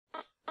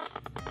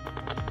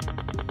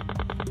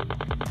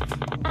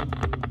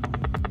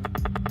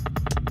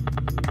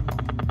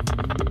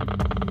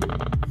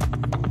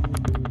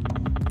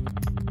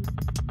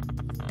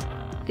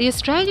The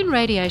Australian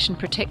Radiation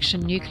Protection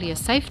Nuclear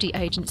Safety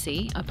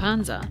Agency,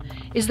 ARPANSA,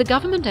 is the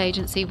government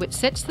agency which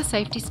sets the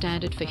safety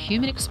standard for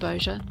human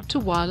exposure to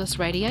wireless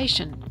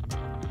radiation.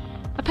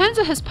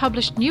 ARPANSA has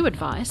published new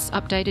advice,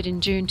 updated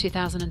in June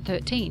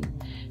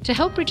 2013, to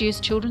help reduce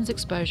children's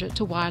exposure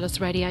to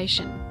wireless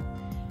radiation.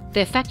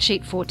 Their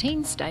Factsheet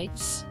 14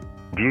 states,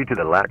 due to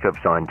the lack of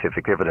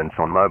scientific evidence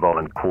on mobile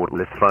and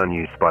cordless phone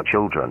use by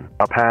children,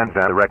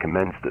 ARPANSA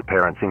recommends that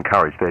parents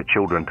encourage their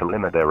children to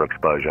limit their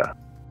exposure.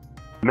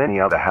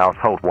 Many other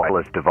household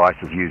wireless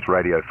devices use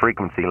radio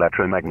frequency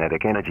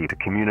electromagnetic energy to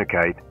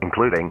communicate,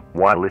 including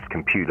wireless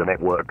computer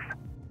networks.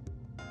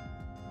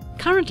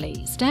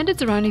 Currently,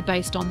 standards are only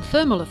based on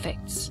thermal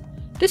effects.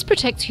 This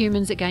protects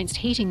humans against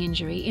heating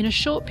injury in a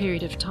short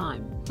period of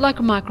time, like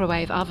a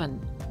microwave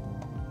oven.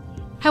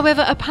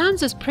 However,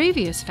 ARPANSA's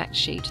previous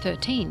Factsheet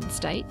 13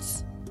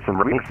 states, some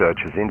research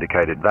has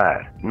indicated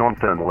that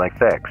non-thermal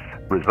effects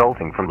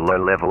resulting from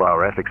low-level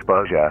RF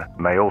exposure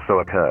may also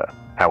occur.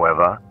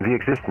 However, the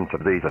existence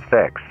of these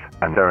effects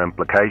and their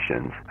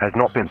implications has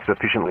not been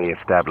sufficiently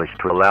established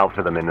to allow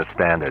for them in the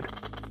standard.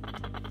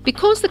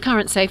 Because the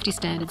current safety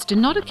standards do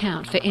not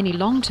account for any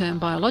long-term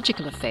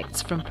biological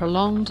effects from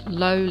prolonged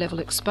low-level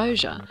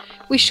exposure,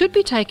 we should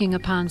be taking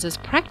ARPANSA's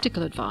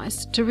practical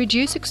advice to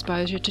reduce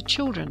exposure to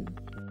children.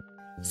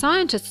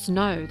 Scientists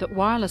know that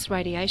wireless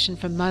radiation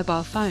from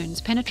mobile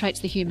phones penetrates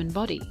the human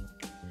body.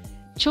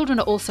 Children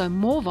are also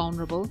more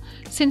vulnerable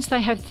since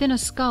they have thinner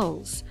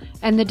skulls,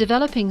 and their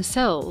developing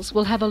cells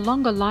will have a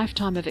longer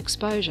lifetime of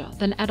exposure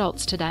than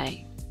adults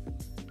today.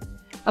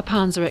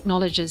 ARPANSA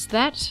acknowledges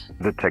that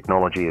the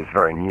technology is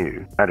very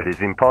new, and it is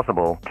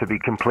impossible to be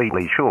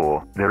completely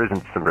sure there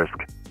isn't some risk.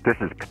 This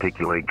is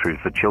particularly true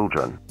for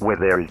children, where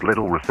there is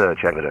little research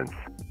evidence.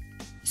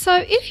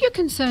 So if you're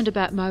concerned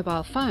about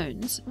mobile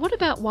phones, what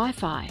about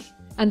Wi-Fi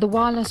and the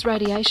wireless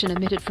radiation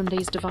emitted from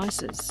these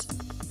devices?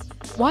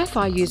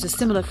 Wi-Fi uses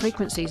similar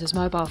frequencies as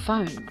mobile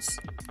phones.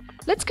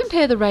 Let's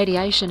compare the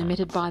radiation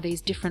emitted by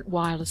these different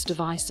wireless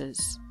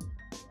devices.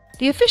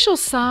 The official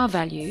SAR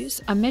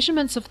values are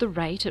measurements of the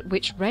rate at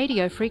which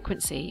radio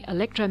frequency,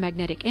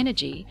 electromagnetic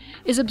energy,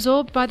 is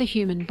absorbed by the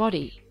human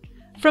body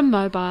from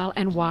mobile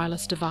and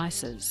wireless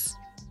devices.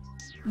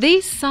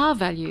 These SAR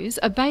values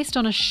are based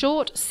on a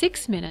short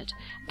 6-minute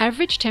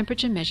average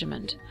temperature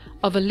measurement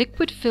of a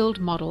liquid-filled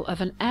model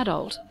of an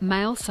adult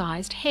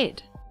male-sized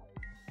head.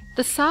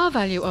 The SAR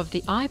value of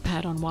the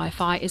iPad on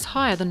Wi-Fi is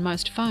higher than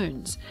most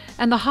phones,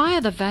 and the higher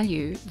the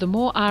value, the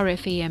more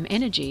RF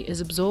energy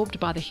is absorbed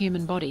by the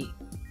human body.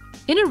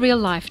 In a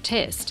real-life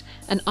test,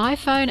 an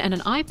iPhone and an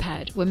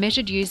iPad were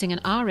measured using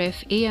an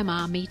RF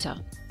EMR meter.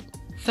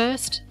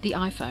 First, the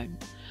iPhone.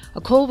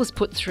 A call was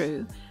put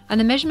through, and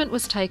the measurement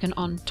was taken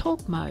on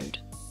talk mode.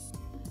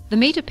 The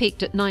meter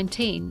peaked at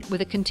 19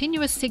 with a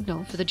continuous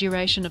signal for the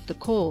duration of the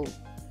call.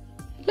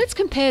 Let's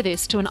compare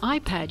this to an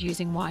iPad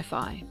using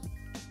Wi-Fi.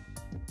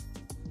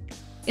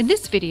 In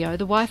this video, the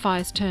Wi-Fi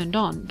is turned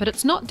on, but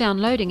it's not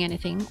downloading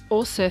anything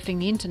or surfing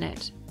the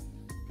internet.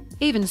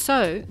 Even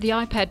so, the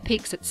iPad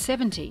peaks at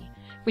 70,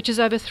 which is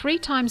over 3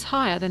 times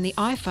higher than the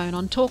iPhone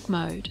on talk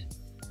mode.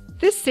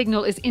 This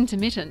signal is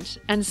intermittent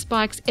and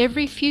spikes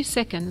every few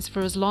seconds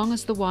for as long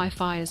as the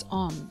Wi-Fi is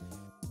on.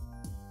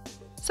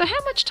 So how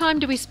much time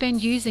do we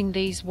spend using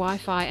these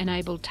Wi-Fi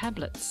enabled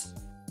tablets?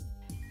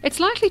 It's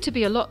likely to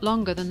be a lot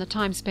longer than the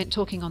time spent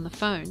talking on the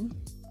phone.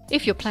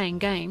 If you're playing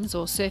games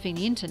or surfing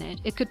the internet,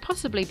 it could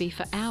possibly be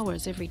for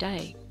hours every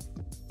day.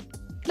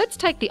 Let's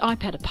take the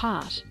iPad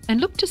apart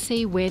and look to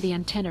see where the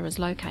antenna is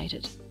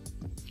located.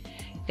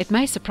 It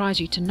may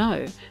surprise you to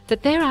know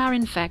that there are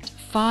in fact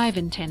 5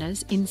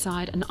 antennas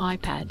inside an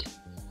iPad.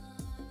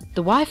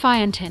 The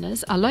Wi-Fi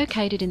antennas are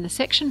located in the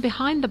section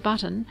behind the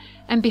button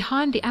and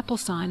behind the Apple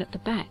sign at the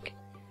back.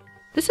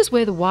 This is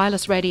where the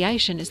wireless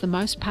radiation is the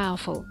most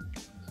powerful.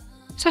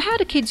 So how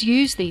do kids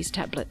use these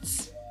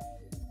tablets?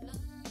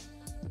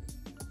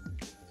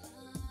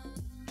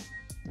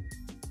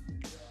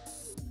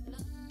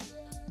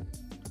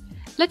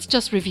 Let's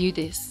just review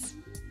this.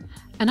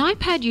 An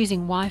iPad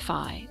using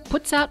Wi-Fi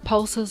puts out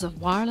pulses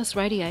of wireless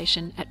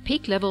radiation at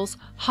peak levels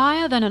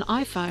higher than an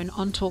iPhone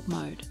on talk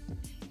mode.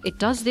 It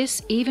does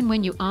this even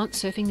when you aren't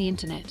surfing the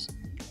internet.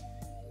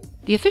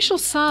 The official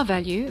SAR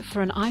value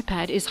for an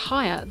iPad is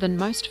higher than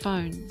most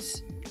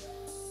phones.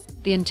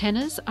 The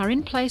antennas are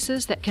in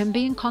places that can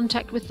be in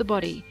contact with the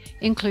body,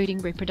 including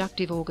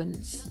reproductive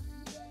organs.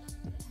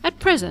 At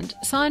present,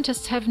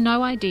 scientists have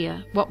no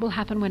idea what will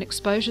happen when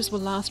exposures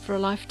will last for a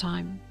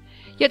lifetime.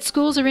 Yet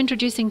schools are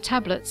introducing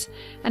tablets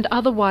and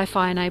other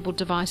Wi-Fi enabled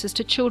devices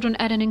to children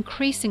at an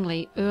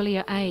increasingly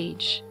earlier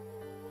age.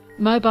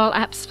 Mobile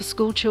apps for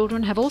school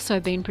children have also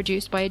been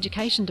produced by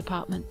education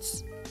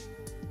departments.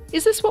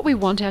 Is this what we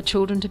want our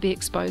children to be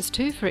exposed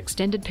to for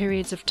extended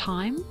periods of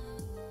time?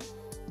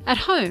 At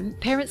home,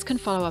 parents can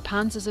follow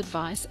ARPANSA's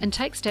advice and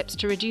take steps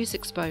to reduce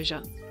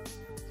exposure.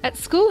 At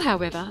school,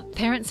 however,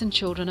 parents and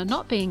children are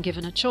not being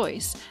given a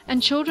choice,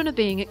 and children are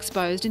being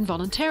exposed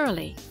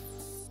involuntarily.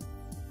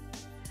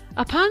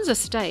 ARPANSA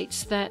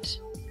states that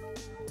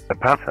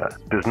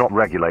ARPANSA does not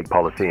regulate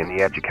policy in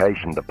the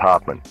education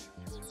department.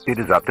 It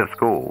is up to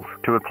schools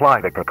to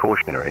apply the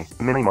precautionary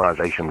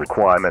minimization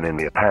requirement in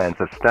the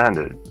ARPANSA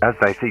standard as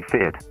they see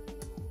fit.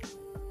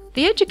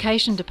 The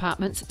education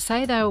departments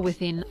say they are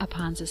within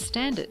ARPANSA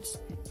standards,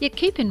 yet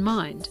keep in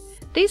mind,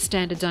 these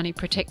standards only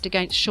protect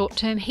against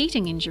short-term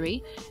heating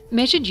injury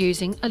measured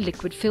using a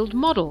liquid-filled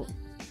model.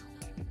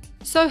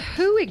 So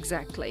who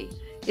exactly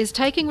is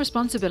taking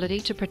responsibility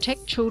to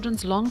protect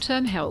children's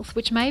long-term health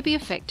which may be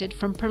affected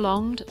from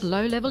prolonged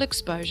low-level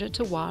exposure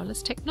to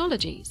wireless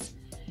technologies?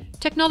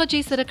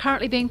 Technologies that are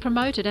currently being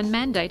promoted and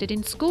mandated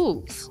in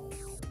schools.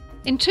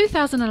 In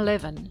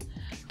 2011,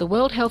 the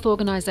World Health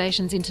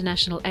Organization's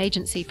International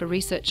Agency for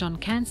Research on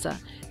Cancer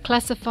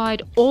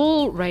classified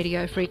all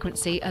radio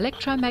frequency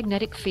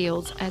electromagnetic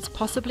fields as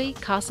possibly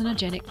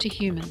carcinogenic to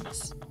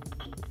humans.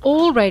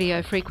 All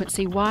radio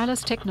frequency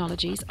wireless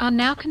technologies are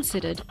now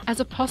considered as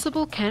a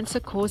possible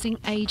cancer-causing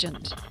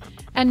agent,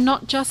 and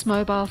not just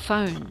mobile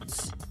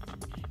phones.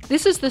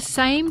 This is the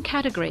same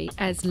category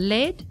as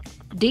lead,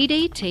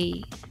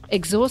 DDT,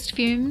 exhaust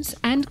fumes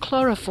and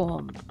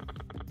chloroform.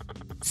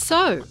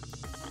 So,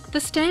 the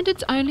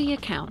standards only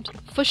account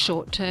for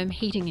short-term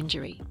heating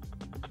injury.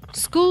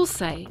 Schools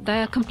say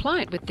they are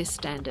compliant with this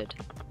standard.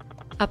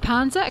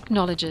 ARPANSA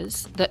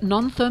acknowledges that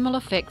non-thermal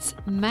effects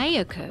may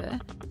occur,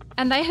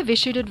 and they have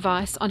issued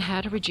advice on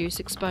how to reduce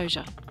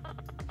exposure.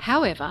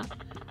 However,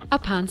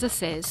 ARPANSA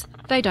says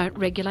they don't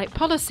regulate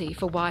policy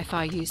for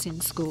Wi-Fi use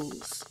in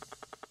schools.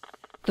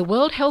 The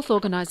World Health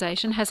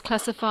Organization has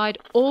classified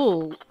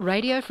all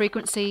radio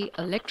frequency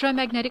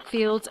electromagnetic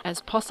fields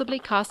as possibly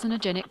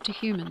carcinogenic to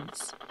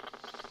humans.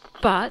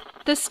 But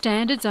the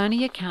standards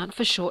only account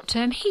for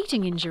short-term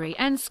heating injury,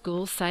 and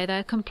schools say they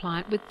are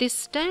compliant with this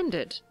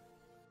standard.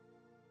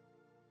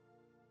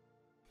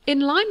 In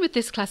line with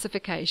this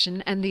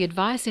classification and the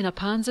advice in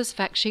ARPANSA's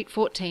Factsheet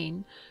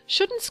 14,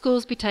 shouldn't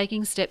schools be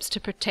taking steps to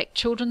protect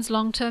children's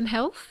long-term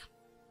health?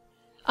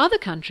 Other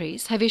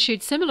countries have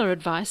issued similar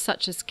advice,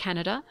 such as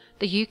Canada,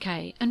 the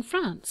UK and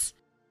France.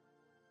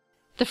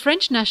 The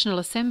French National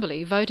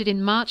Assembly voted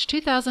in March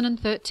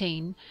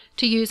 2013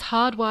 to use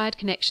hardwired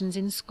connections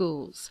in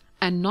schools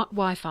and not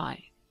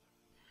Wi-Fi.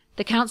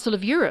 The Council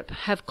of Europe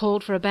have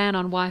called for a ban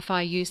on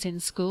Wi-Fi use in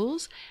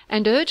schools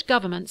and urge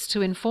governments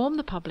to inform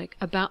the public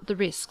about the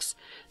risks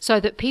so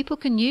that people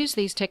can use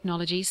these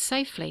technologies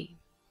safely.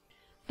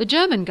 The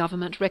German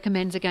government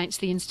recommends against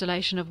the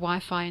installation of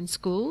Wi-Fi in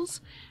schools,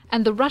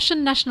 and the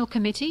Russian National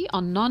Committee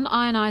on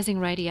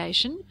Non-Ionizing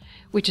Radiation,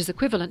 which is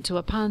equivalent to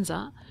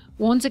ARPANSA,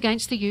 warns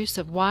against the use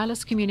of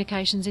wireless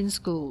communications in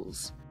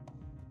schools.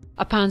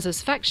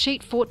 ARPANSA's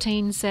Factsheet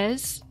 14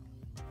 says,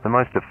 the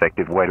most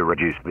effective way to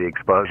reduce the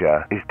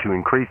exposure is to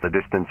increase the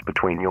distance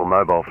between your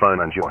mobile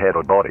phone and your head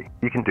or body.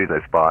 You can do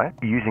this by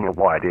using a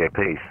wired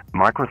earpiece,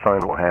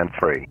 microphone or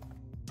hands-free,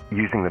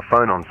 using the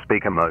phone on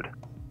speaker mode,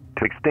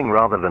 texting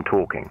rather than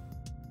talking,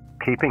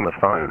 keeping the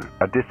phone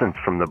a distance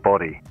from the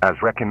body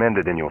as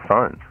recommended in your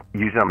phone's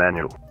user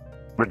manual.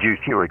 Reduce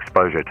your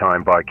exposure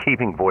time by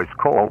keeping voice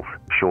calls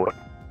short,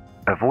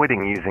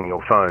 avoiding using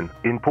your phone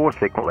in poor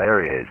signal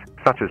areas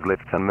such as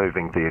lifts and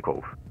moving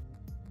vehicles.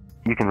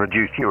 You can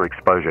reduce your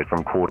exposure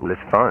from cordless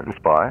phones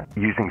by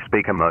using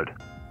speaker mode,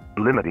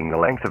 limiting the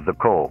length of the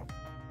call,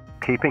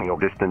 keeping your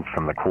distance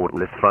from the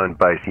cordless phone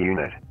base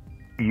unit,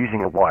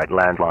 using a wired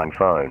landline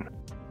phone.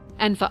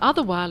 And for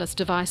other wireless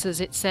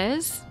devices it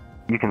says,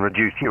 you can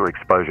reduce your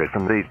exposure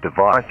from these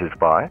devices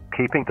by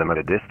keeping them at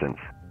a distance.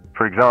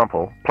 For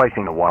example,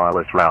 placing a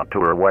wireless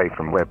router away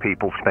from where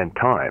people spend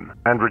time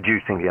and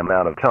reducing the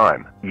amount of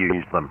time you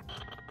use them.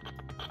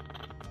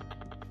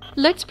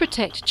 Let's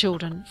protect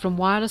children from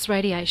wireless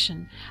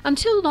radiation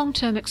until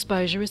long-term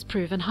exposure is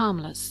proven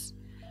harmless.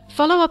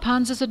 Follow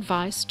ARPANSA's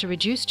advice to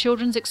reduce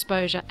children's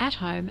exposure at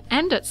home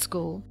and at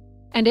school,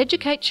 and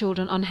educate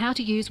children on how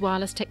to use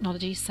wireless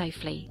technology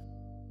safely.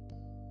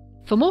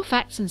 For more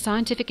facts and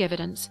scientific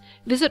evidence,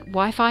 visit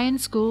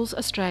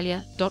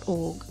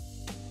wifiinschoolsaustralia.org.